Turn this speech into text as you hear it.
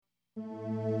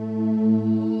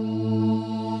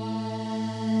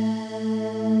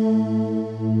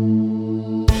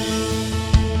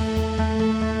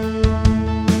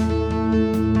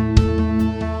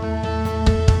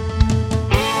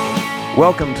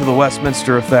Welcome to the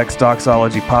Westminster Effects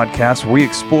Doxology Podcast, where we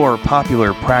explore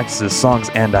popular practices, songs,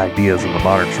 and ideas in the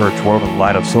modern church world in the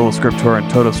light of Sola Scriptura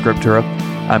and Toto Scriptura.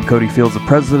 I'm Cody Fields, the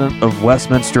president of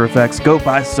Westminster Effects. Go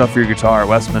buy stuff for your guitar at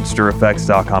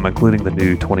westminstereffects.com, including the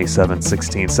new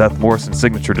 2716 Seth Morrison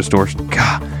Signature Distortion.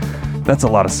 God, that's a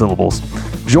lot of syllables.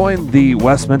 Join the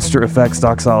Westminster Effects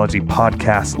Doxology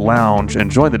Podcast Lounge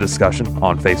and join the discussion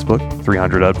on Facebook.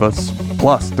 300 upvotes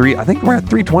plus 3. I think we're at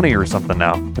 320 or something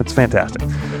now. It's fantastic.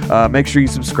 Make sure you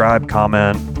subscribe,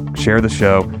 comment, share the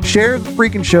show. Share the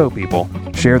freaking show, people.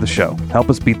 Share the show. Help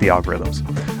us beat the algorithms.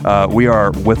 We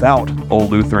are without old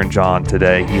Lutheran John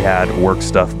today. He had work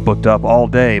stuff booked up all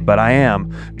day, but I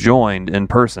am joined in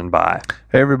person by...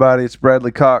 Hey, everybody. It's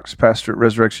Bradley Cox, pastor at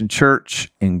Resurrection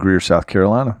Church in Greer, South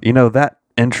Carolina. You know, that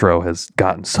intro has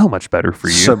gotten so much better for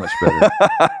you. So much better.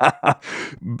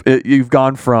 You've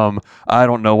gone from, I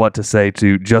don't know what to say,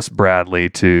 to just Bradley,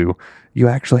 to you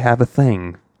actually have a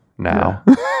thing now.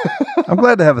 Yeah. I'm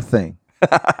glad to have a thing.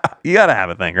 You got to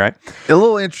have a thing, right? A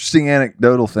little interesting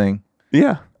anecdotal thing.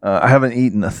 Yeah. I haven't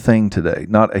eaten a thing today.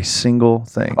 Not a single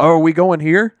thing. Oh, are we going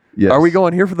here? Yes. Are we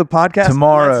going here for the podcast?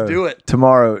 Tomorrow. Let's do it.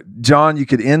 Tomorrow. John, you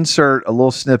could insert a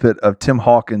little snippet of Tim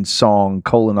Hawkins' song,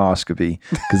 Colonoscopy,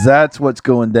 because that's what's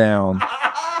going down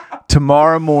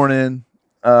tomorrow morning.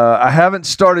 I haven't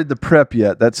started the prep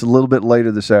yet. That's a little bit later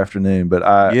this afternoon,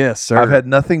 but yes, sir. I've had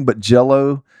nothing but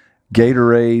Jell-O,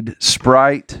 Gatorade,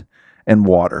 Sprite, and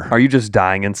water. Are you just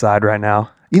dying inside right now?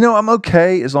 You know, I'm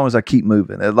okay as long as I keep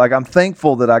moving. Like, I'm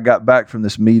thankful that I got back from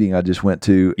this meeting I just went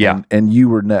to, and you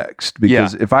were next.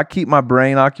 Because if I keep my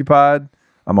brain occupied,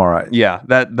 I'm all right. Yeah,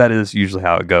 that is usually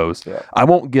how it goes. Yeah. I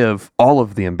won't give all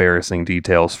of the embarrassing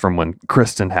details from when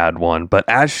Kristen had one, but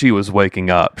as she was waking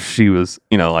up, she was,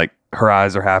 like, her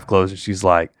eyes are half closed, and she's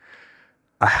like,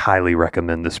 I highly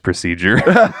recommend this procedure.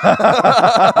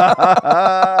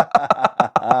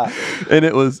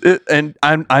 And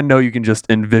I know you can just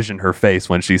envision her face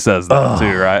when she says that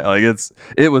too, right? Like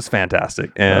it was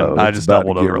fantastic, and I just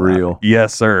doubled over. Real.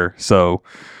 Yes, sir. So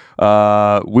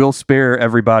we'll spare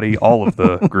everybody all of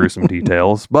the gruesome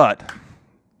details, but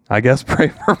I guess pray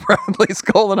for Bradley's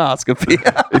colonoscopy.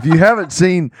 If you haven't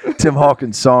seen Tim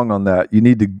Hawkins' song on that, you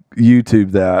need to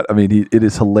YouTube that. I mean, it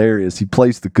is hilarious. He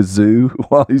plays the kazoo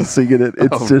while he's singing it.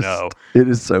 It's it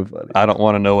is so funny. I don't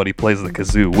want to know what he plays the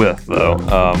kazoo with, though.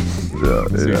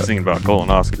 He's singing about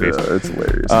colonoscopies. Yeah, it's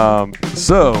hilarious.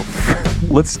 So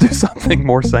let's do something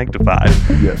more sanctified.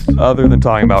 Yes. Other than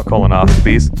talking about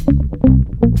colonoscopies.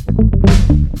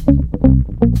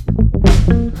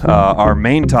 Our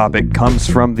main topic comes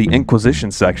from the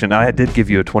Inquisition section. I did give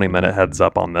you a 20-minute heads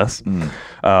up on this.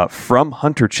 From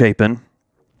Hunter Chapin,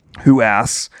 who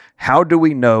asks, how do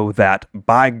we know that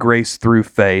by grace through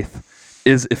faith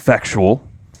is effectual?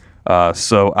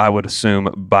 So I would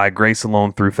assume by grace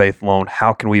alone, through faith alone,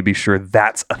 how can we be sure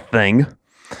that's a thing?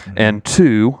 And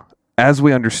two, as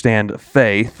we understand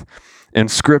faith in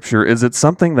Scripture, is it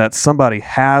something that somebody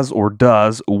has or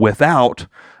does without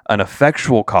an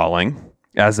effectual calling,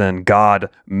 as in God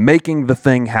making the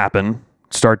thing happen,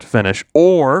 start to finish,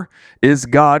 or is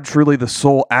God truly the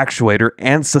sole actuator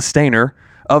and sustainer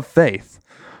of faith?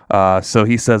 So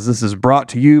he says, this is brought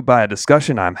to you by a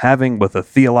discussion I'm having with a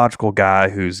theological guy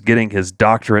who's getting his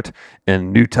doctorate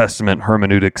in New Testament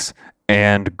hermeneutics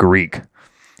and Greek.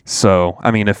 So,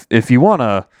 I mean, if you want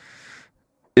to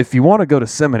go to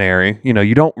seminary,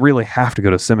 you don't really have to go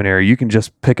to seminary. You can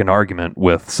just pick an argument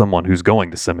with someone who's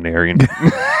going to seminary and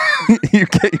you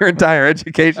get your entire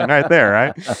education right there,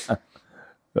 right?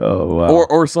 Oh, wow.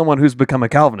 Or someone who's become a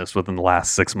Calvinist within the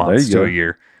last 6 months to a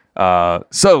year.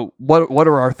 So what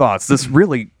are our thoughts? This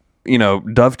really,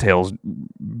 dovetails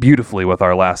beautifully with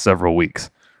our last several weeks.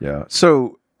 Yeah.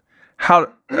 So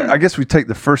I guess we take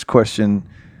the first question.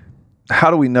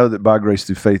 How do we know that by grace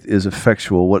through faith is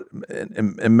effectual?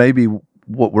 And maybe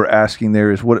what we're asking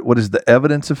there is what is the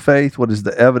evidence of faith? What is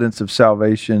the evidence of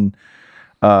salvation?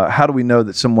 How do we know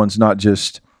that someone's not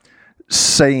just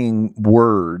saying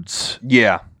words?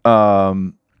 Yeah.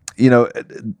 That's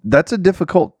a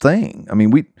difficult thing. I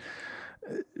mean,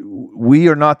 we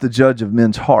are not the judge of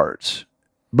men's hearts.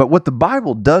 But what the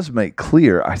Bible does make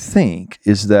clear, I think,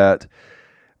 is that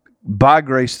by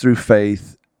grace through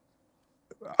faith,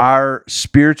 our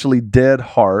spiritually dead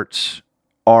hearts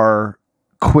are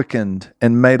quickened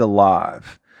and made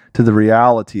alive to the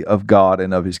reality of God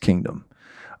and of his kingdom.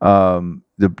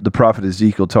 The prophet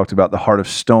Ezekiel talked about the heart of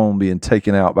stone being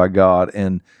taken out by God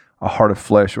and a heart of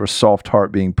flesh or a soft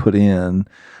heart being put in.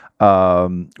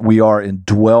 We are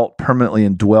permanently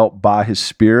indwelt by his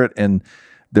Spirit, and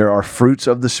there are fruits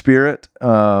of the Spirit.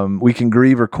 We can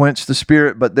grieve or quench the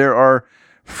Spirit, but there are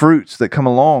fruits that come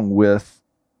along with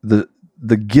the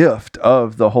gift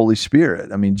of the Holy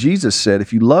Spirit. I mean, Jesus said,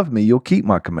 if you love me, you'll keep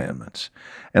my commandments.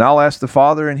 And I'll ask the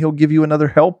Father, and he'll give you another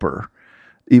helper,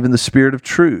 even the Spirit of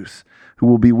truth, who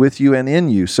will be with you and in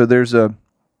you. So there's an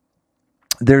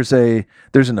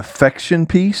affection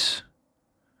piece.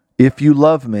 If you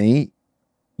love me,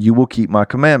 you will keep my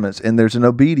commandments. And there's an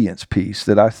obedience piece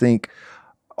that I think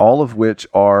all of which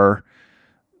are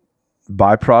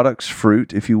byproducts,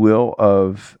 fruit, if you will,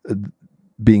 of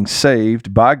being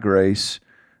saved by grace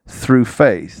through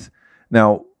faith.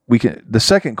 Now, the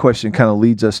second question kind of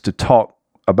leads us to talk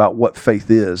about what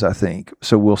faith is, I think.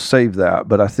 So we'll save that.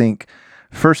 But I think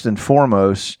first and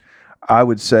foremost, I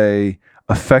would say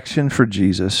affection for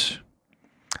Jesus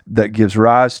that gives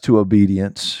rise to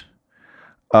obedience,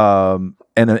 and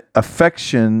an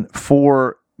affection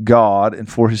for God and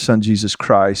for his son Jesus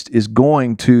Christ is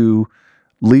going to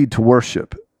lead to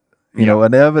worship. You know,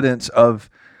 an evidence of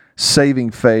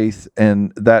saving faith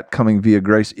and that coming via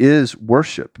grace is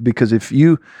worship. Because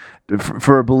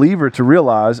for a believer to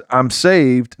realize I'm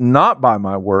saved not by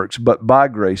my works, but by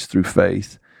grace through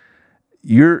faith,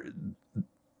 it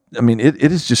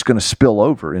is just going to spill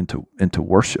over into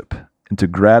worship, into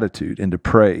gratitude, into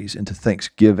praise, into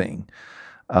thanksgiving.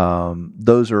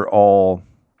 Those are all,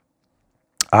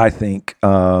 I think,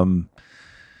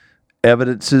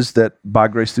 evidences that by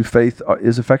grace through faith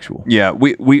is effectual. Yeah,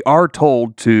 we are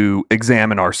told to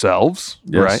examine ourselves,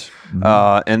 Yes. right?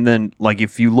 Mm-hmm. And then, like,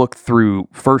 if you look through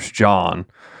 1 John,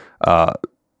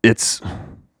 it's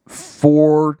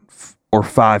 4 or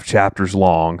 5 chapters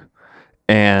long,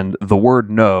 and the word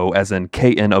know, as in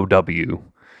K-N-O-W,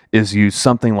 is used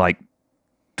something like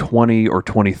 20 or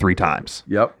 23 times.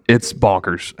 Yep. It's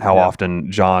bonkers how often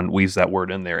John weaves that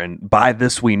word in there. And by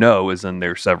this we know is in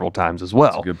there several times as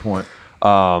well. That's a good point.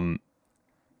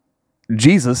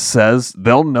 Jesus says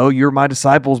they'll know you're my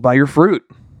disciples by your fruit,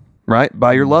 right?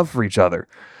 By your love for each other.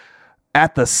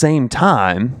 At the same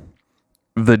time,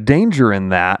 the danger in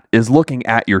that is looking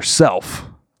at yourself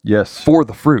Yes. for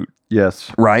the fruit,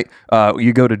 Yes. right?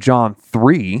 You go to John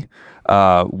 3,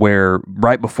 where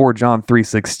right before John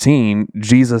 3:16,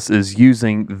 Jesus is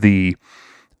using the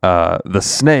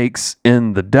snakes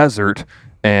in the desert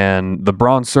and the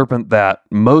bronze serpent that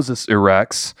Moses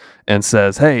erects and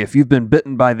says, hey, if you've been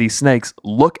bitten by these snakes,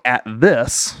 look at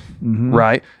this,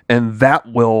 right? And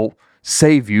that will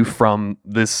save you from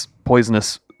this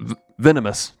poisonous,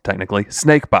 venomous, technically,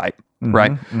 snake bite,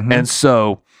 right? And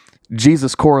so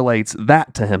Jesus correlates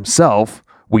that to himself.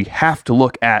 We have to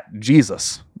look at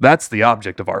Jesus. That's the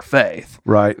object of our faith.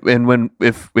 Right. And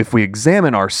if we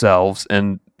examine ourselves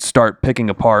and start picking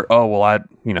apart, oh, well, I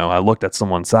looked at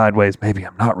someone sideways, maybe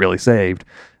I'm not really saved.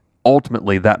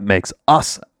 Ultimately, that makes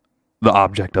us the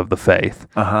object of the faith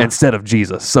instead of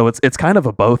Jesus. So it's kind of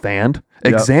a both and.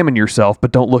 Examine yourself,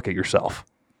 but don't look at yourself.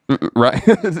 Right?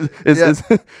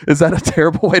 Is that a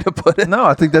terrible way to put it? No,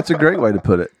 I think that's a great way to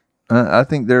put it. I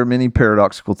think there are many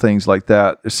paradoxical things like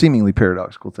that, seemingly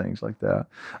paradoxical things like that.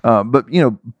 But,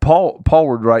 Paul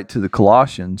would write to the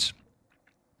Colossians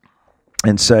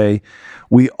and say,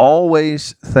 we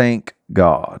always thank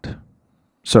God.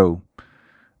 So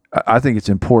I think it's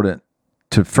important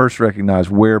to first recognize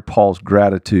where Paul's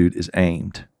gratitude is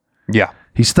aimed. Yeah.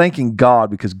 He's thanking God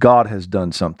because God has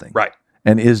done something. Right.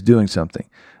 And is doing something.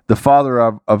 The Father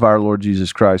of our Lord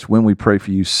Jesus Christ, when we pray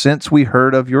for you, since we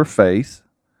heard of your faith.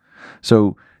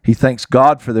 So he thanks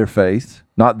God for their faith,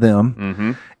 not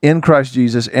them, in Christ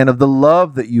Jesus, and of the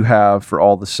love that you have for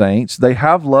all the saints. They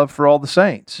have love for all the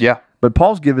saints. Yeah. But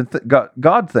Paul's given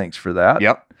God thanks for that.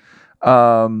 Yep.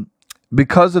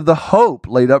 Because of the hope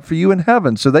laid up for you in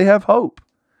heaven. So they have hope.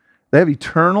 They have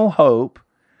eternal hope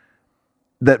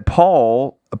that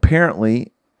Paul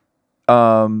apparently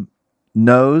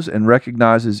knows and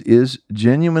recognizes is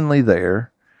genuinely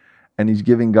there, and he's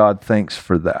giving God thanks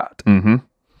for that.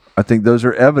 I think those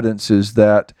are evidences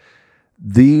that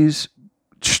these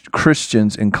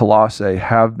Christians in Colossae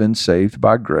have been saved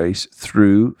by grace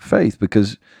through faith,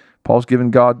 because Paul's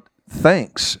given God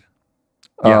thanks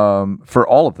for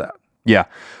all of that. Yeah.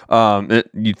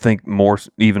 You'd think more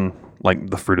even like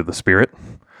the fruit of the Spirit,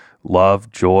 love,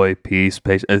 joy, peace,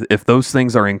 patience. If those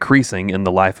things are increasing in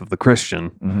the life of the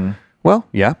Christian, well,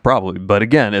 yeah, probably. But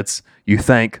again, it's you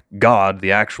thank God,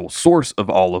 the actual source of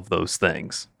all of those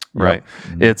things. Right.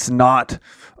 It's not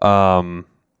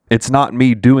It's not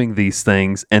me doing these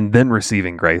things and then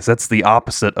receiving grace. That's the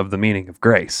opposite of the meaning of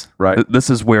grace. Right. This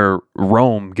is where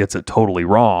Rome gets it totally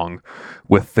wrong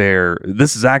with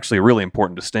this is actually a really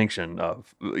important distinction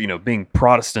of, being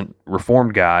Protestant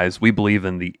Reformed guys, we believe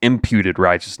in the imputed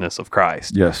righteousness of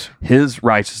Christ. Yes. His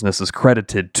righteousness is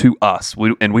credited to us,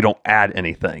 and we don't add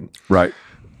anything. Right.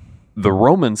 The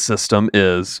Roman system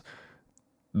is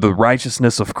the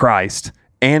righteousness of Christ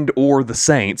and or the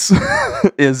saints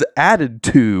is added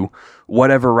to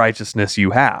whatever righteousness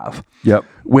you have. Yep.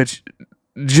 Which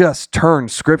just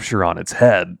turns Scripture on its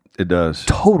head. It does.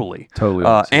 Totally.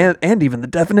 Totally. And even the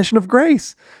definition of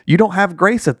grace. You don't have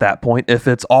grace at that point if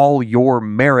it's all your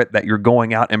merit that you're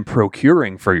going out and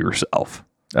procuring for yourself.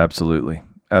 Absolutely.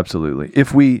 Absolutely.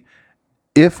 If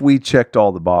we checked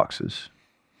all the boxes,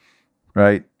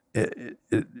 right?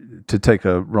 To take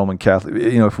a Roman Catholic,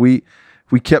 if we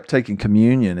kept taking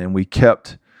communion and we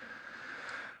kept,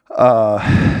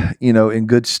 in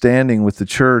good standing with the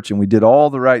church and we did all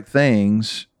the right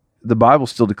things, the Bible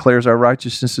still declares our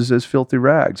righteousness is as filthy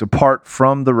rags. Apart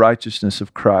from the righteousness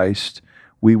of Christ,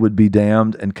 we would be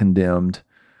damned and condemned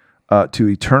to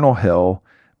eternal hell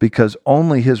because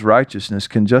only his righteousness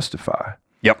can justify.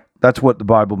 Yep. That's what the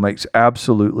Bible makes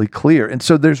absolutely clear. And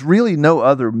so there's really no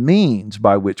other means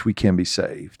by which we can be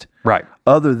saved. Right.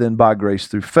 Other than by grace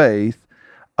through faith.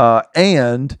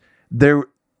 And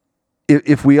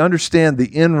if we understand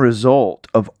the end result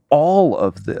of all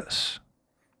of this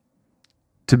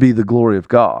to be the glory of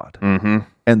God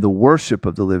and the worship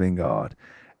of the living God,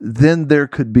 then there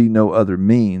could be no other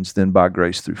means than by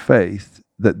grace through faith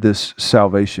that this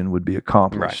salvation would be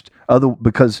accomplished.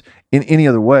 Because in any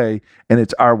other way, and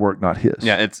it's our work, not his.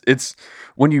 Yeah, it's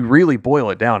when you really boil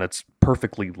it down, it's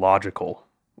perfectly logical.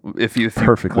 If you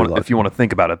want to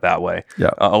think about it that way.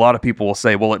 Yeah. A lot of people will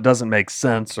say, well, it doesn't make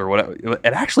sense or whatever. It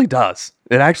actually does.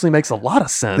 It actually makes a lot of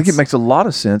sense. I think it makes a lot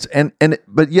of sense,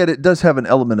 but yet it does have an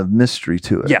element of mystery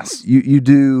to it. Yes. You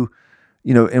do,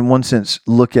 in one sense,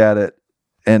 look at it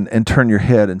and turn your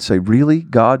head and say, really,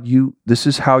 God, this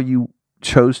is how you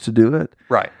chose to do it?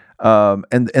 Right.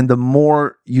 And the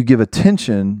more you give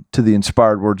attention to the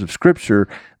inspired words of Scripture,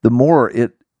 the more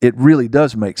it really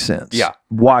does make sense. Yeah.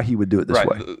 Why he would do it this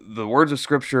way. The words of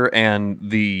Scripture and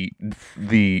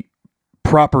the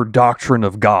proper doctrine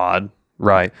of God,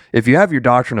 right? If you have your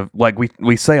doctrine of, like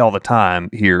we say all the time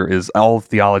here, is all of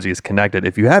theology is connected.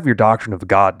 If you have your doctrine of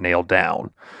God nailed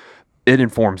down, it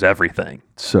informs everything.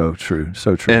 So true.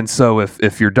 So true. And so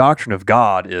if your doctrine of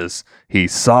God is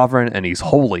he's sovereign and he's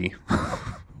holy,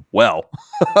 well.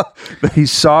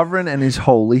 He's sovereign and he's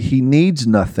holy. He needs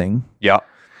nothing. Yeah.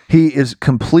 He is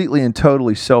completely and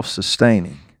totally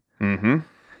self-sustaining. Mm-hmm.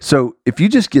 So if you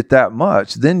just get that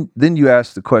much, then you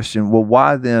ask the question, well,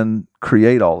 why then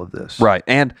create all of this? Right.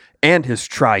 And his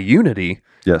triunity,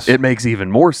 yes, it makes even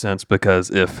more sense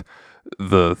because if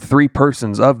the three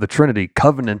persons of the Trinity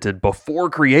covenanted before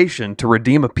creation to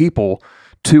redeem a people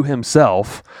to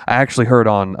himself. I actually heard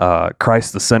on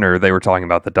Christ the Sinner, they were talking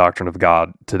about the doctrine of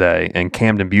God today, and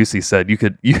Camden Busey said you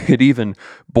could even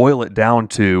boil it down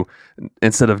to,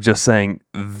 instead of just saying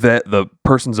that the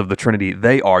persons of the Trinity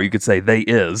they are, you could say they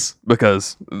is,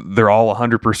 because they're all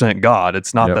 100% God.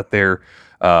 It's not that they're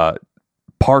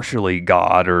partially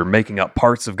God or making up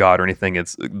parts of God or anything.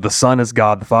 It's the Son is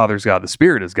God, the Father is God, the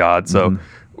Spirit is God. So,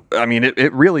 I mean,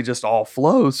 it really just all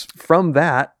flows from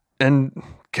that. And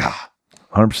God,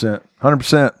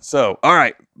 100%. So, all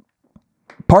right.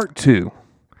 Part 2.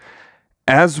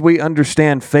 As we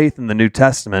understand faith in the New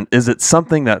Testament, is it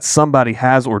something that somebody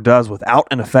has or does without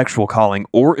an effectual calling,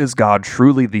 or is God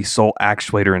truly the sole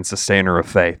actuator and sustainer of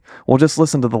faith? Well, just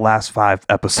listen to the last 5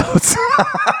 episodes.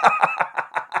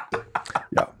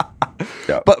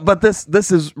 Yeah. But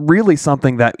this is really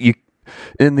something that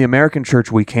in the American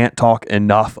church we can't talk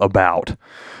enough about,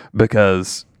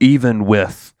 because even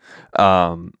with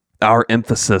our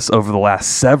emphasis over the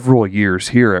last several years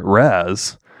here at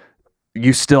Res,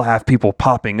 you still have people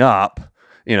popping up,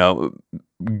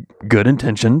 good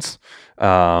intentions,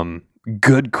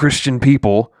 good Christian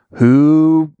people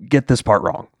who get this part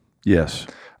wrong. Yes.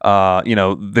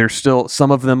 There's still,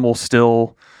 some of them will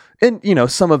still, and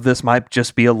some of this might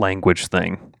just be a language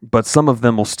thing, but some of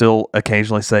them will still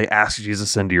occasionally say, ask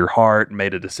Jesus into your heart,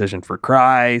 made a decision for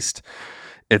Christ,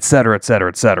 et cetera, et cetera,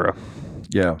 et cetera.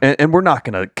 Yeah. And we're not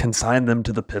going to consign them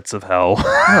to the pits of hell.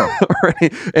 No.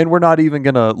 And we're not even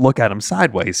going to look at them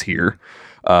sideways here.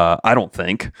 I don't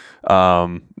think.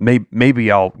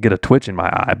 Maybe I'll get a twitch in my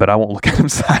eye, but I won't look at him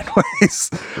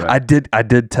sideways. Right. I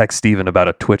did text Stephen about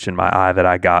a twitch in my eye that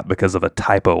I got because of a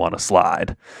typo on a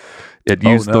slide. It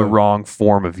used the wrong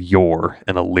form of "your"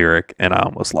 in a lyric, and I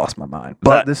almost lost my mind.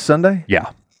 But this Sunday? Yeah.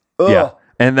 Yeah.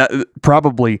 And that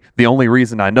probably the only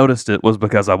reason I noticed it was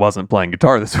because I wasn't playing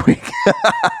guitar this week.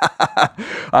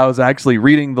 I was actually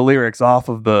reading the lyrics off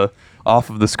of the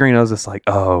screen. I was just like,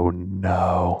 oh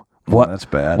no. That's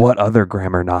bad. What other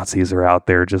grammar Nazis are out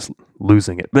there just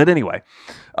losing it? But anyway,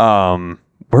 where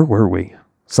were we?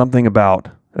 Something about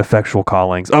effectual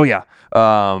callings. Oh yeah.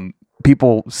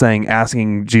 People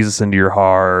asking Jesus into your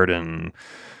heart and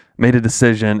made a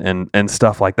decision and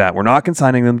stuff like that. We're not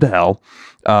consigning them to hell.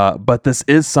 But this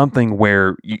is something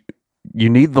where you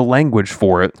need the language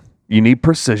for it. You need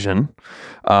precision.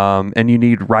 And you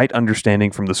need right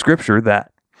understanding from the scripture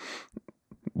that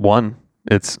one,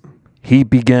 it's he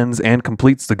begins and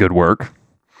completes the good work.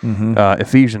 Mm-hmm.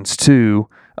 Ephesians 2,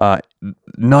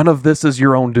 none of this is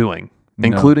your own doing,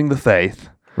 including the faith.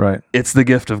 Right. It's the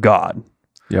gift of God.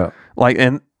 Yeah.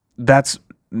 And that's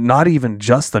not even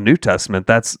just the New Testament.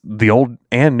 That's the Old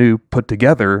and New put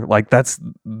together. That's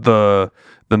the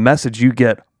message you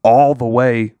get all the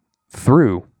way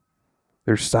through.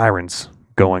 There's sirens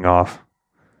going off.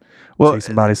 Well,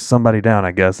 chase somebody down,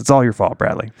 I guess. It's all your fault,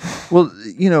 Bradley. Well,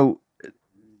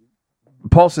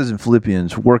 Paul says in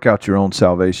Philippians, work out your own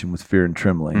salvation with fear and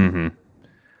trembling. Mm-hmm.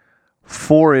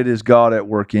 For it is God at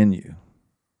work in you.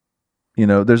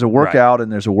 There's a work out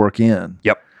and there's a work in.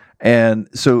 Yep. And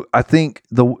so I think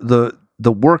the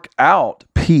work out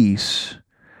piece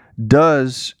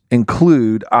does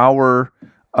include our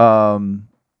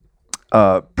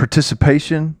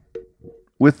participation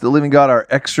with the living God, our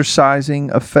exercising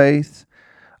of faith.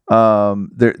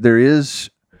 There is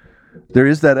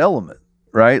that element,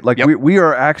 right? We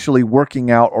are actually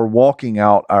working out or walking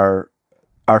out our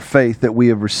faith that we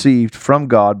have received from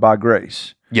God by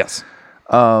grace. Yes.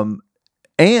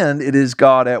 And it is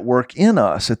God at work in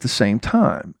us at the same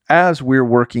time. As we're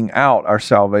working out our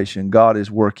salvation, God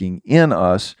is working in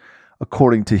us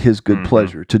according to his good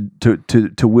pleasure,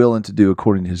 to will and to do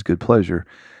according to his good pleasure.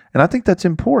 And I think that's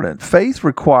important. Faith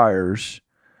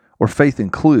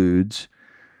includes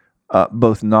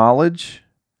both knowledge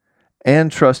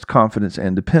and trust, confidence,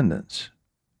 and dependence.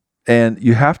 And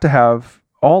you have to have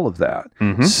all of that.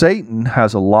 Mm-hmm. Satan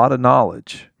has a lot of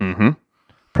knowledge. Mm-hmm.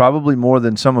 Probably more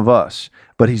than some of us,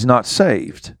 but he's not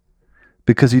saved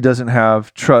because he doesn't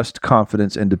have trust,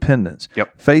 confidence, and dependence.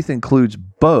 Yep. Faith includes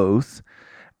both,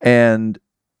 and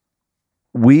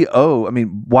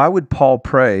why would Paul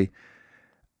pray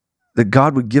that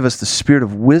God would give us the spirit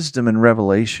of wisdom and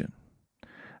revelation?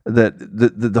 That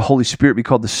the Holy Spirit be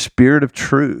called the Spirit of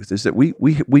truth, is that we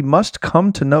must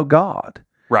come to know God.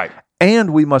 Right.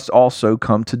 And we must also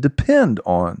come to depend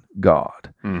on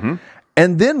God. Mm-hmm.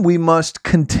 And then we must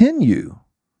continue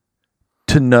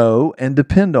to know and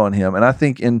depend on him. And I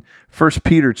think in 1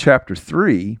 Peter chapter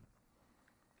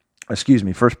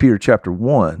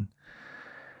 1,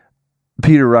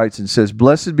 Peter writes and says,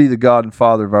 "Blessed be the God and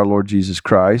Father of our Lord Jesus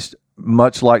Christ."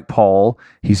 Much like Paul,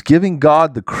 he's giving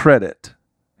God the credit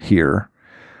here.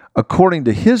 According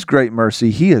to his great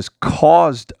mercy, he has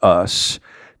caused us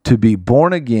to be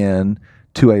born again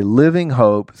to a living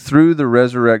hope through the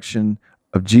resurrection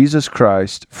of Jesus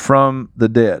Christ from the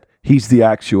dead. He's the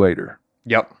actuator.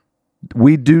 Yep.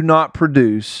 We do not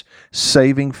produce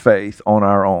saving faith on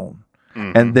our own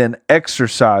and then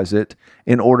exercise it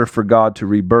in order for God to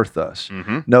rebirth us.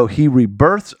 Mm-hmm. No, he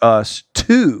rebirths us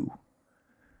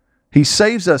He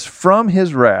saves us from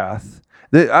his wrath.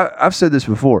 I've said this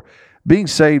before. Being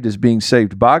saved is being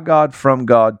saved by God, from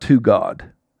God, to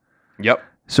God. Yep.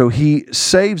 So he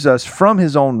saves us from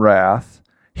his own wrath.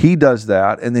 He does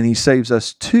that, and then he saves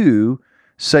us to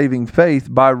saving faith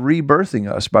by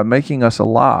rebirthing us, by making us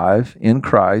alive in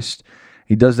Christ.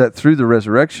 He does that through the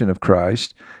resurrection of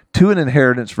Christ to an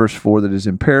inheritance, verse 4, that is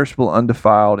imperishable,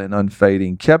 undefiled, and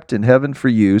unfading, kept in heaven for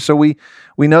you. So we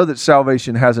know that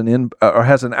salvation has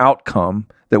an outcome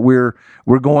that we're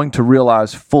going to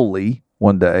realize fully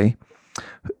one day.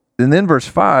 And then verse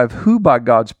 5, who by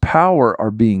God's power are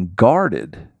being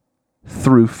guarded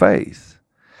through faith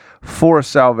for a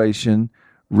salvation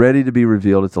ready to be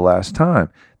revealed at the last time.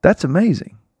 That's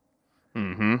amazing.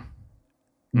 Mm-hmm.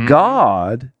 Mm-hmm.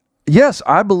 God, yes,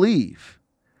 I believe.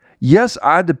 Yes,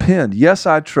 I depend. Yes,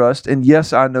 I trust. And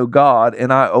yes, I know God,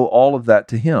 and I owe all of that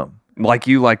to him. Like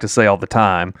you like to say all the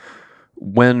time,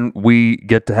 when we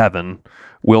get to heaven,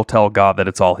 we'll tell God that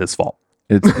it's all his fault.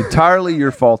 It's entirely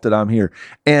your fault that I'm here.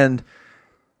 And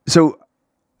so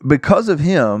because of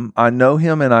him, I know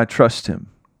him and I trust him.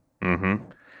 Mm-hmm.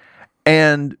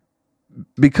 And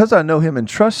because I know him and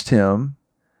trust him,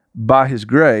 by his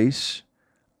grace,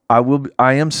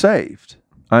 I am saved.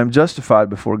 I am justified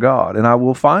before God, and I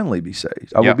will finally be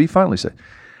saved. I will be finally saved.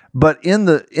 But in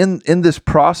this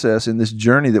process, in this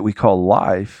journey that we call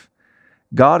life,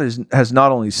 God has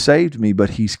not only saved me,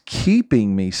 but he's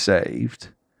keeping me saved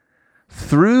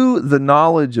through the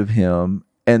knowledge of him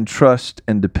and trust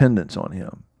and dependence on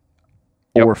him,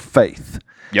 or faith.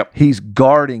 Yep. He's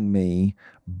guarding me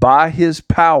by his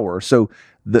power. So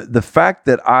the fact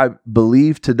that I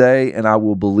believe today and I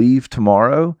will believe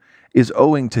tomorrow is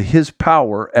owing to his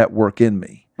power at work in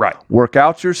me. Right. Work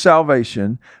out your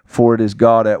salvation, for it is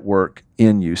God at work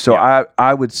in you. So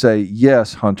I would say,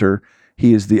 yes, Hunter,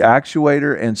 he is the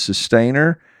actuator and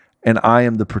sustainer, and I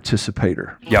am the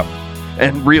participator. Yep.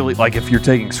 And really, like, if you're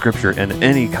taking scripture in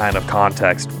any kind of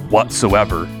context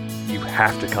whatsoever, you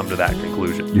have to come to that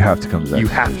conclusion. You have to come to that. You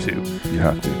have to. You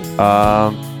have to.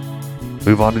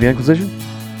 Move on to the Inquisition.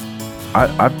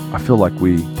 I feel like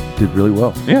we did really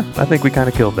well. Yeah, I think we kind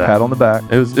of killed that. Pat on the back.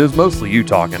 It was mostly you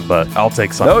talking, but I'll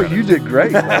take some. No, credit. you did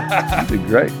great. Man. You did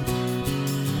great.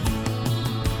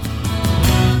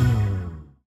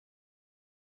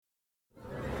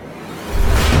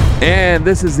 And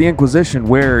this is the Inquisition,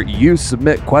 where you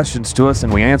submit questions to us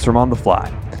and we answer them on the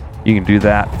fly. You can do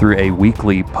that through a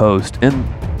weekly post in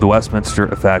the Westminster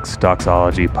Effects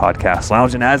Doxology Podcast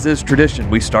Lounge. And as is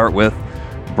tradition, we start with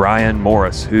Brian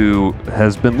Morris, who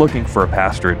has been looking for a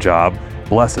pastorate job.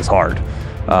 Bless his heart.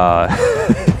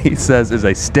 He says, is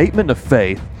a statement of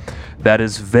faith that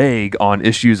is vague on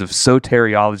issues of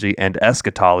soteriology and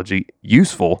eschatology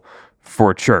useful for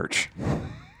a church?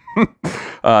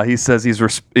 He says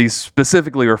he's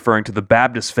specifically referring to the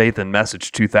Baptist Faith and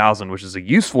Message 2000, which is a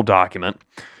useful document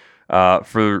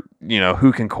for,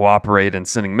 who can cooperate in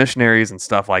sending missionaries and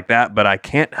stuff like that. But I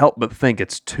can't help but think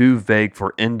it's too vague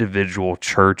for individual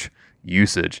church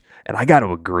usage. And I got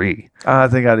to agree. I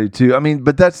think I do too. I mean,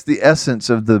 but that's the essence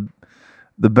of the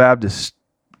Baptist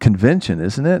convention,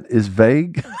 isn't it? Is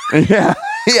vague. Yeah.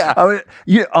 Yeah. I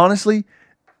mean, honestly,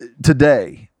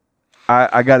 today,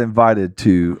 I got invited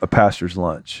to a pastor's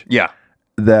lunch. Yeah.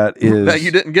 That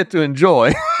you didn't get to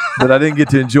enjoy. That I didn't get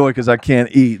to enjoy because I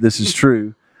can't eat. This is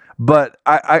true. But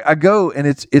I go, and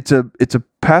it's a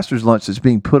pastor's lunch that's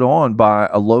being put on by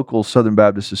a local Southern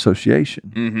Baptist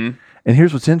association. Mm-hmm. And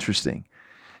here's what's interesting.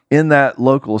 In that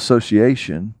local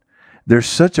association, there's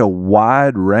such a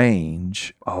wide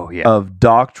range of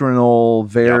doctrinal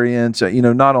variants,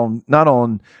 not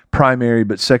on primary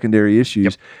but secondary issues.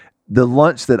 Yep. The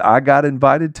lunch that I got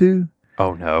invited to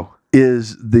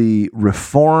is the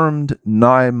Reformed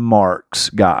Marx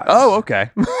guys. Oh,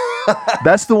 okay.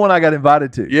 That's the one I got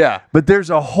invited to. Yeah. But there's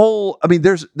a whole,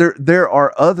 there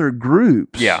are other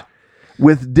groups. Yeah.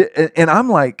 And I'm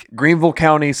like, Greenville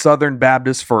County Southern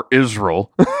Baptist for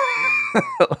Israel.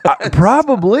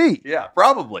 Probably. Yeah,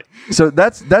 probably. So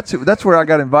that's where I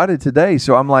got invited today.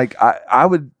 So I'm like, I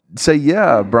would say,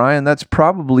 yeah, Brian, that's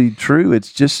probably true.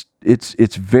 It's just,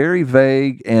 it's very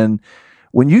vague. And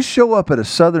when you show up at a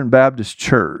Southern Baptist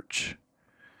church,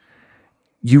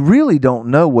 you really don't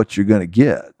know what you're going to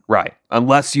get. Right.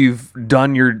 Unless you've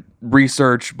done your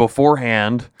research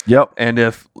beforehand. Yep. And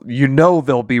if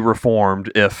they'll be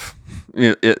reformed if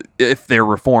they're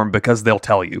reformed, because they'll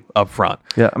tell you up front.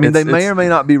 Yeah. I mean, they may or may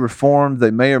not be reformed.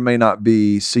 They may or may not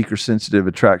be seeker-sensitive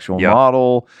attractional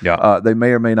model. Yeah. They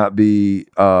may or may not be,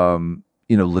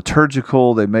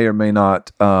 liturgical. They may or may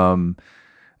not.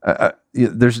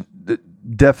 There's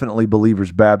definitely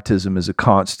believers' baptism is a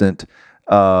constant.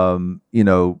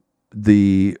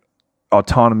 The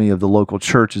autonomy of the local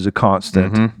church is a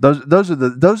constant. Mm-hmm. Those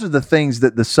are the things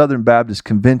that the Southern Baptist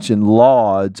Convention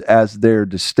lauds as their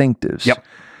distinctives. Yep.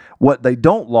 What they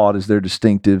don't laud as their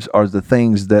distinctives are the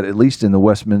things that, at least in the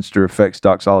Westminster Effects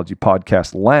Doxology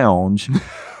Podcast Lounge,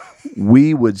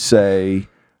 we would say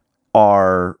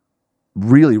are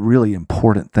really, really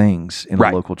important things in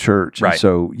a local church. Right. And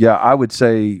so, yeah, I would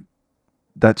say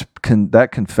that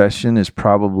confession is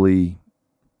probably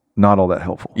not all that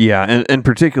helpful. Yeah, and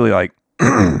particularly like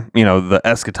the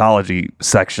eschatology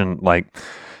section, like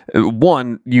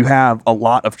one, you have a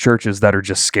lot of churches that are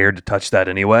just scared to touch that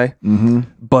anyway. Mm-hmm.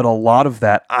 But a lot of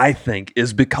that, I think,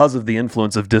 is because of the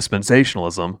influence of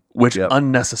dispensationalism, which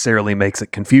unnecessarily makes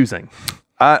it confusing.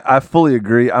 I fully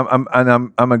agree.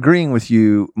 I'm agreeing with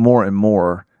you more and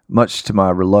more, much to my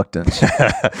reluctance.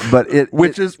 But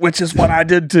which is what I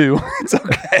did too. It's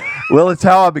okay. Well, it's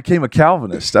how I became a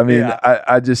Calvinist. I mean,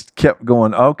 I just kept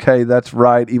going, okay, that's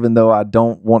right, even though I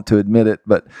don't want to admit it.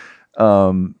 But,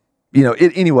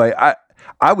 anyway,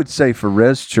 I would say for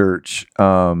Res Church,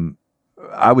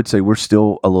 I would say we're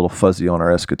still a little fuzzy on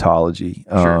our eschatology.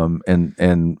 Sure.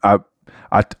 And I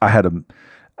had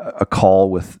a call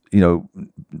with,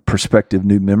 prospective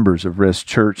new members of Res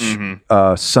Church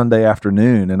Sunday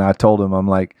afternoon. And I told them, I'm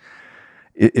like,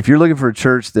 if you're looking for a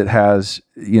church that has,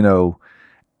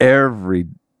 every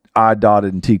I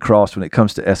dotted and T crossed when it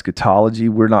comes to eschatology.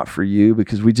 We're not for you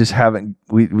because we just haven't.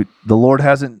 The Lord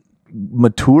hasn't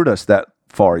matured us that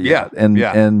far yet,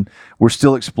 and we're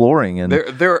still exploring. And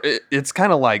it's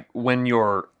kind of like when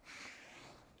you're.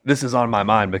 This is on my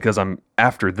mind because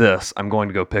after this, I'm going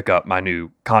to go pick up my new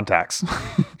contacts.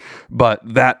 But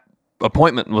that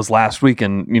appointment was last week,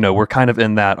 and we're kind of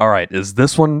in that. All right, is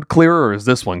this one clearer or is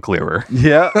this one clearer?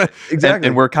 Yeah, exactly.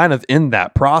 and we're kind of in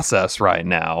that process right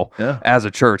now as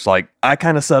a church. Like I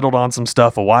kind of settled on some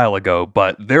stuff a while ago,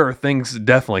 but there are things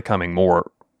definitely coming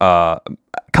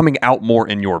out more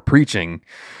in your preaching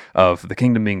of the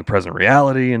kingdom being a present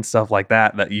reality and stuff like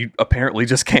that you apparently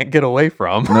just can't get away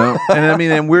from. No,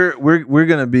 and we're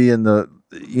going to be in the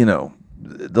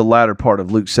the latter part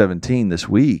of Luke 17 this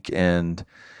week, and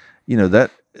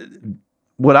that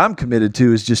what I'm committed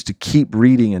to is just to keep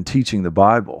reading and teaching the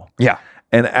Bible. Yeah,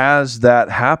 and as that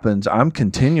happens, I'm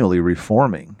continually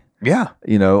reforming. Yeah,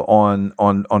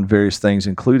 on various things,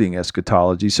 including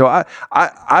eschatology. So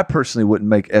I personally wouldn't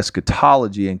make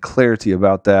eschatology and clarity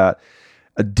about that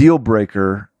a deal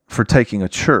breaker for taking a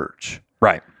church.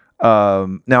 Right.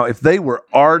 Now, if they were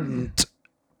ardent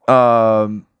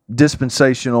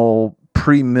dispensational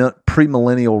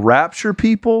premillennial rapture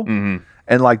people, mm-hmm.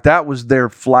 and like that was their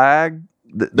flag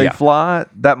that they fly,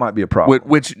 that might be a problem.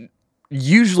 Which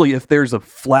usually, if there's a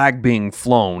flag being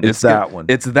flown, it's that one.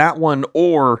 It's that one,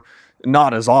 or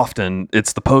not as often,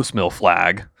 it's the post-mill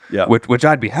flag. Yeah. Which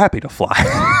I'd be happy to fly.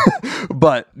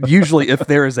 But usually if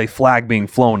there is a flag being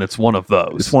flown, it's one of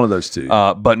those. It's one of those two.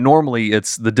 But normally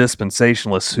it's the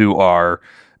dispensationalists who are,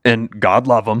 and God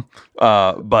love them,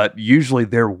 but usually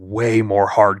they're way more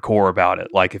hardcore about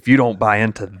it. Like if you don't buy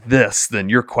into this, then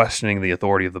you're questioning the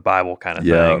authority of the Bible kind of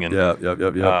thing.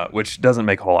 And, which doesn't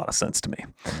make a whole lot of sense to me.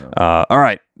 All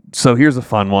right. So here's a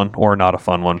fun one, or not a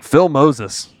fun one. Phil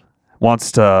Moses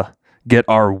wants to get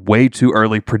our way too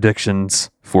early predictions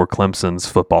for Clemson's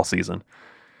football season.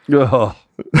 Oh.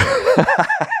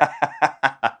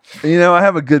 I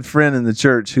have a good friend in the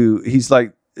church who he's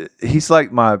like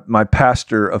my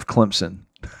pastor of Clemson.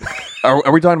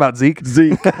 Are we talking about Zeke?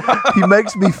 Zeke. He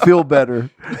makes me feel better.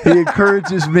 He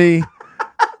encourages me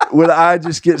when I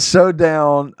just get so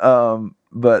down.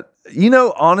 But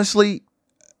honestly,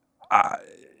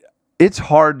 it's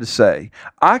hard to say.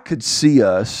 I could see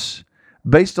us,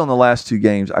 based on the last two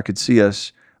games, I could see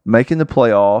us making the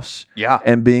playoffs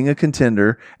and being a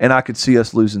contender, and I could see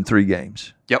us losing 3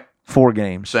 games. Yep. 4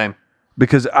 games. Same.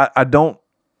 Because I don't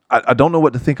know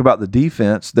what to think about the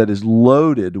defense that is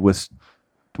loaded with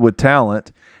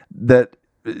talent that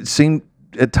seemed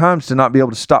at times to not be able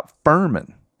to stop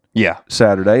Furman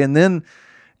Saturday. And then,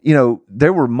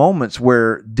 there were moments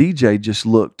where DJ just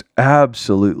looked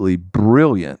absolutely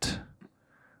brilliant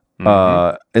in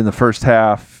the first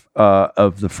half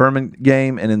of the Furman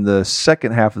game and in the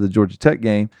second half of the Georgia Tech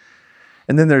game.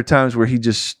 And then there are times where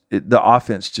the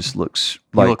offense just looks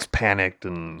like... He looks panicked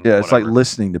and it's like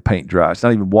listening to paint dry. It's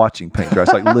not even watching paint dry.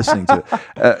 It's like listening to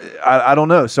it. I don't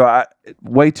know. So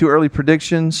way too early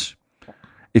predictions.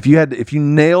 If you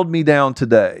nailed me down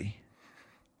today,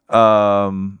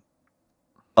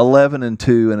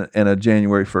 11-2 in a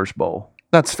January 1st bowl.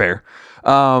 That's fair.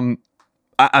 I'm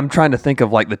trying to think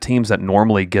of like the teams that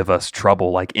normally give us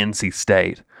trouble, like NC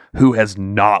State, who has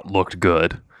not looked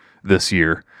good this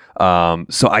year.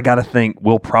 So I got to think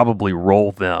we'll probably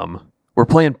roll them. We're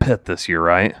playing Pitt this year,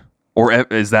 right? Or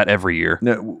is that every year?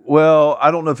 No, well, I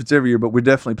don't know if it's every year, but we're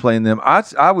definitely playing them.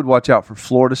 I would watch out for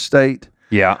Florida State.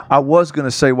 Yeah. I was going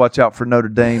to say watch out for Notre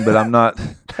Dame, but I'm not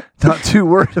too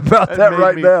worried about that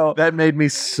right now. That made me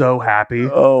so happy.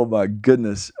 Oh my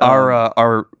goodness.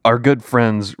 Our good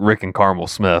friends Rick and Carmel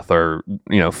Smith are,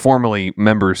 formerly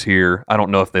members here. I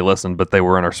don't know if they listen, but they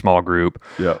were in our small group.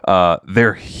 Yeah.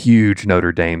 They're huge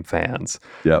Notre Dame fans.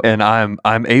 Yeah. And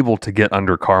I'm able to get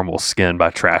under Carmel's skin by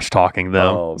trash talking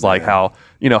them. Oh, it's like how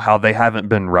they haven't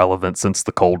been relevant since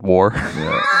the Cold War.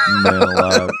 Yeah.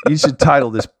 Man, you should title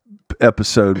this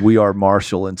episode "We Are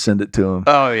Marshall" and send it to him.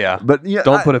 Oh yeah, but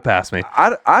don't put it past me.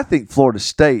 I think Florida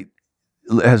State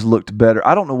has looked better.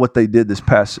 I don't know what they did this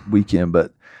past weekend,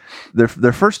 but their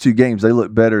first 2 games they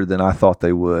looked better than I thought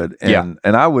they would. And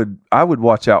I would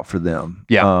watch out for them.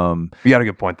 Yeah, you got a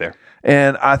good point there.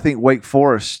 And I think Wake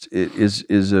Forest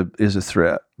is a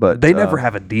threat, but they never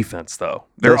have a defense though.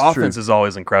 Their offense is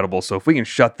always incredible. So if we can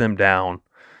shut them down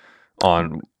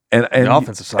on the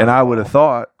offensive side, and I would have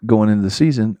thought going into the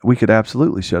season we could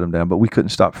absolutely shut them down, but we couldn't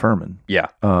stop Furman. Yeah,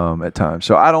 at times.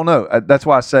 So I don't know. That's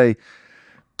why I say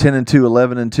 10-2,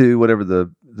 11-2, whatever the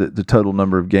total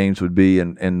number of games would be,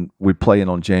 and we play in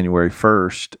on January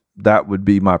 1st. That would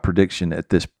be my prediction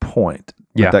at this point.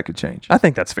 Yeah, but that could change. I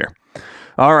think that's fair.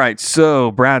 All right, so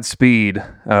Brad Speed,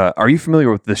 are you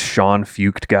familiar with this Sean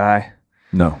Fucht guy?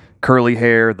 No. Curly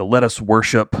hair, the Let Us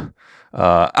Worship,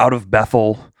 out of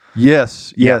Bethel.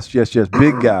 Yes.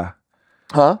 Big guy.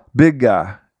 Huh? Big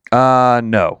guy.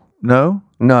 No. No?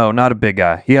 No, not a big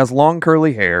guy. He has long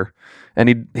curly hair,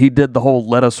 and he did the whole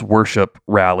Let Us Worship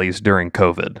rallies during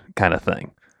COVID kind of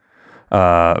thing.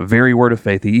 Very word of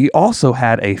faith. He also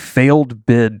had a failed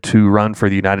bid to run for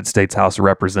the United States House of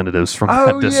Representatives from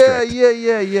that district.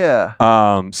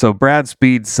 Yeah. So Brad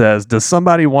Speed says, does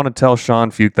somebody want to tell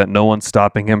Sean Fucht that no one's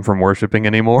stopping him from worshiping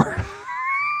anymore?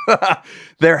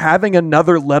 They're having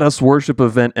another Let Us Worship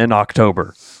event in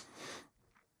October.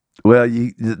 Well,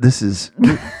 this is,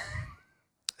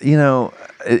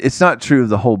 it's not true of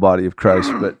the whole body of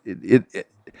Christ, but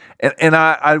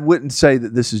I wouldn't say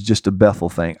that this is just a Bethel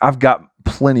thing. I've got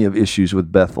plenty of issues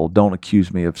with Bethel. Don't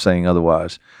accuse me of saying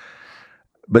otherwise.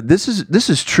 But this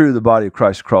is true of the body of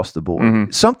Christ across the board.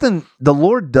 Mm-hmm. The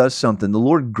Lord does something. The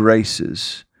Lord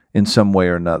graces in some way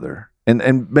or another.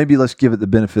 And maybe let's give it the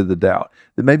benefit of the doubt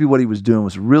that maybe what he was doing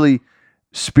was really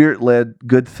Spirit-led,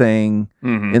 good thing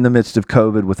in the midst of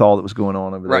COVID with all that was going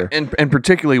on over there. And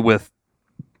particularly with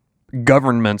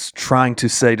governments trying to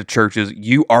say to churches,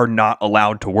 you are not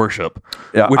allowed to worship,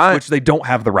 which they don't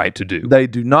have the right to do. They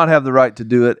do not have the right to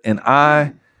do it. And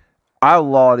I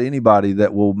laud anybody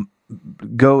that will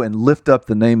go and lift up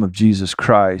the name of Jesus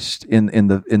Christ in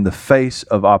the face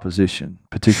of opposition,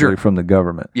 particularly from the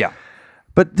government. Yeah.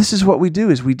 But this is what we do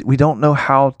is we don't know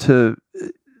how to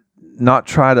not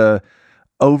try to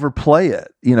overplay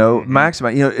it,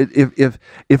 maximize.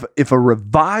 If a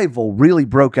revival really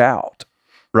broke out,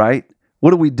 right?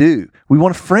 What do? We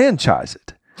want to franchise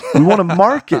it. We want to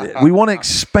market it. We want to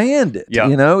expand it.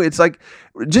 Yeah. It's like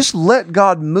just let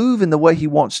God move in the way he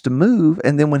wants to move,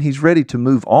 and then when he's ready to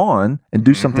move on and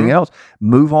do something else,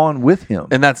 move on with him.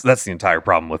 And that's the entire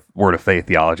problem with Word of Faith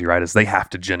theology, right? Is they have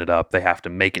to gin it up. They have to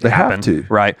make it happen. Have to.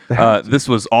 Right? This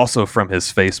was also from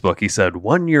his Facebook. He said,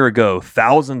 1 year ago,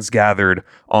 thousands gathered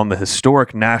on the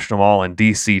historic National Mall in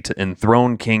D.C. to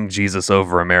enthrone King Jesus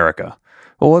over America.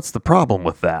 Well, what's the problem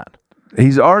with that?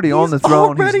 He's already on the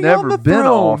throne. He's never been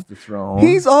off the throne.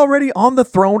 He's already on the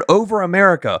throne over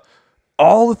America.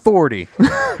 All authority,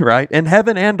 right? In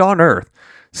heaven and on earth.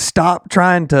 Stop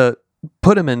trying to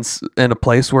put him in a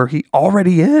place where he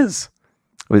already is.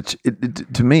 Which,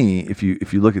 to me, if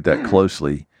you look at that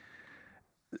closely,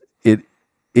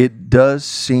 it does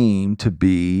seem to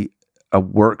be a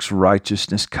works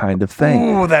righteousness kind of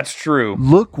thing. Oh, that's true.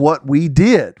 Look what we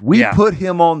did. We put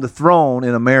him on the throne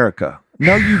in America.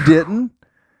 No, you didn't.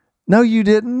 No, you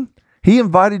didn't. He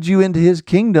invited you into his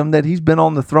kingdom that he's been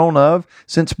on the throne of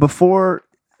since before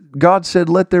God said,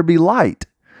 let there be light.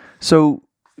 So,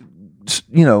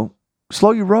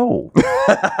 slow your roll.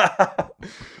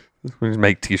 We just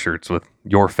make t-shirts with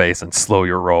your face and slow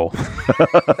your roll.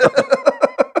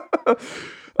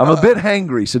 I'm a bit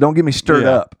hangry, so don't get me stirred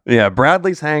up. Yeah,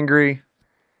 Bradley's hangry.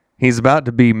 He's about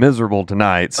to be miserable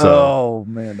tonight. So, oh,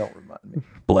 man, don't remind me.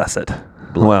 Bless it.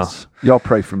 Bless. Well, y'all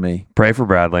pray for me. Pray for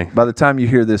Bradley. By the time you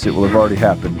hear this, it will have already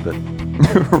happened. But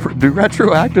do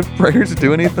retroactive prayers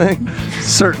do anything?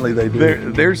 Certainly they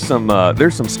do. There's some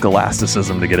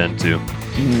scholasticism to get into.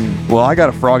 Well, I got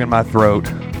a frog in my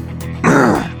throat.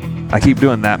 I keep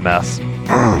doing that mess.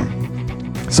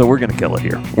 So we're going to kill it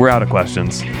here. We're out of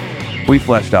questions. We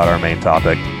fleshed out our main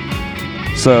topic.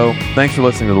 So thanks for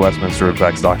listening to the Westminster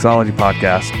Effects Doxology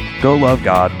Podcast. Go love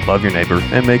God, love your neighbor,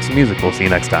 and make some music. We'll see you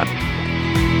next time.